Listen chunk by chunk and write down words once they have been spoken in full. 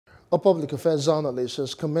A public affairs analyst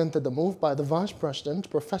has commented the move by the Vice President,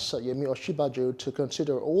 Professor Yemi Osinbajo, to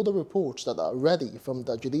consider all the reports that are ready from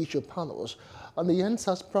the judicial panels on the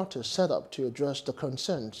Endsars Protest set up to address the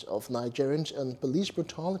concerns of Nigerians and police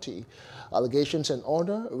brutality, allegations and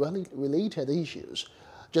other related issues.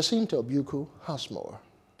 Jacinta Obiukwu has more.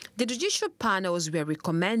 The judicial panels were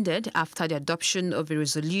recommended after the adoption of a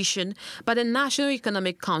resolution by the National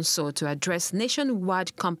Economic Council to address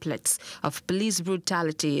nationwide complaints of police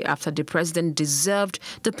brutality after the president dissolved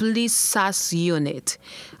the police SARS unit.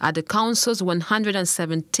 At the council's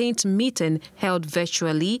 117th meeting held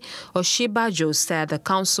virtually, Osinbanjo said the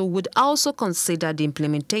council would also consider the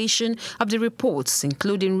implementation of the reports,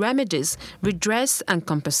 including remedies, redress and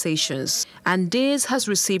compensations. And this has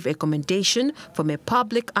received a commendation from a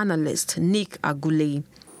public analyst, Nick Agule.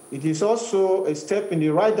 It is also a step in the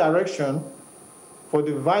right direction for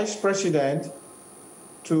the Vice President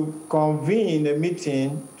to convene a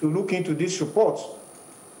meeting to look into this report.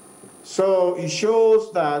 So it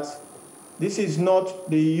shows that this is not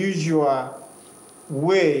the usual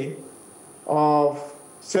way of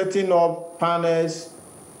setting up panels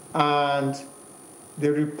and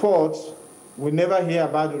the reports. We never hear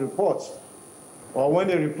about the reports. Or when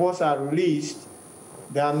the reports are released,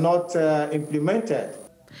 they are not implemented.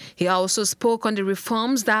 He also spoke on the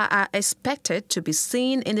reforms that are expected to be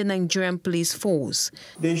seen in the Nigerian police force.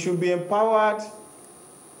 They should be empowered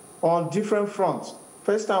on different fronts.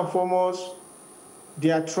 First and foremost,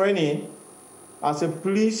 their training as a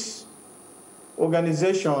police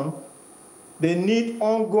organization. They need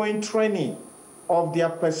ongoing training of their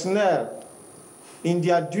personnel in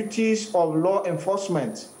their duties of law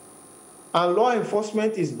enforcement. And law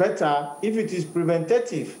enforcement is better if it is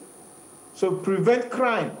preventative. So prevent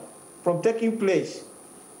crime from taking place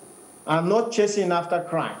and not chasing after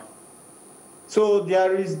crime. So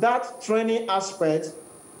there is that training aspect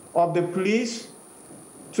of the police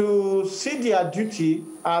to see their duty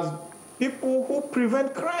as people who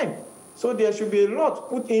prevent crime. So there should be a lot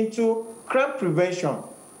put into crime prevention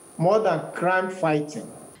more than crime fighting.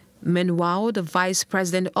 Meanwhile, the Vice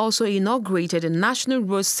President also inaugurated the National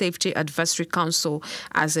Road Safety Advisory Council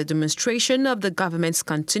as a demonstration of the government's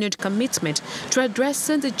continued commitment to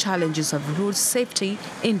addressing the challenges of road safety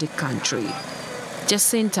in the country.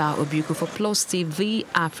 Jacinta Obiukwu for PlusTv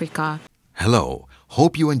Africa. Hello,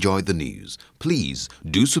 hope you enjoyed the news. Please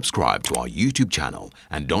do subscribe to our YouTube channel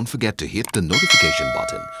and don't forget to hit the notification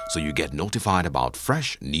button so you get notified about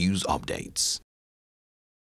fresh news updates.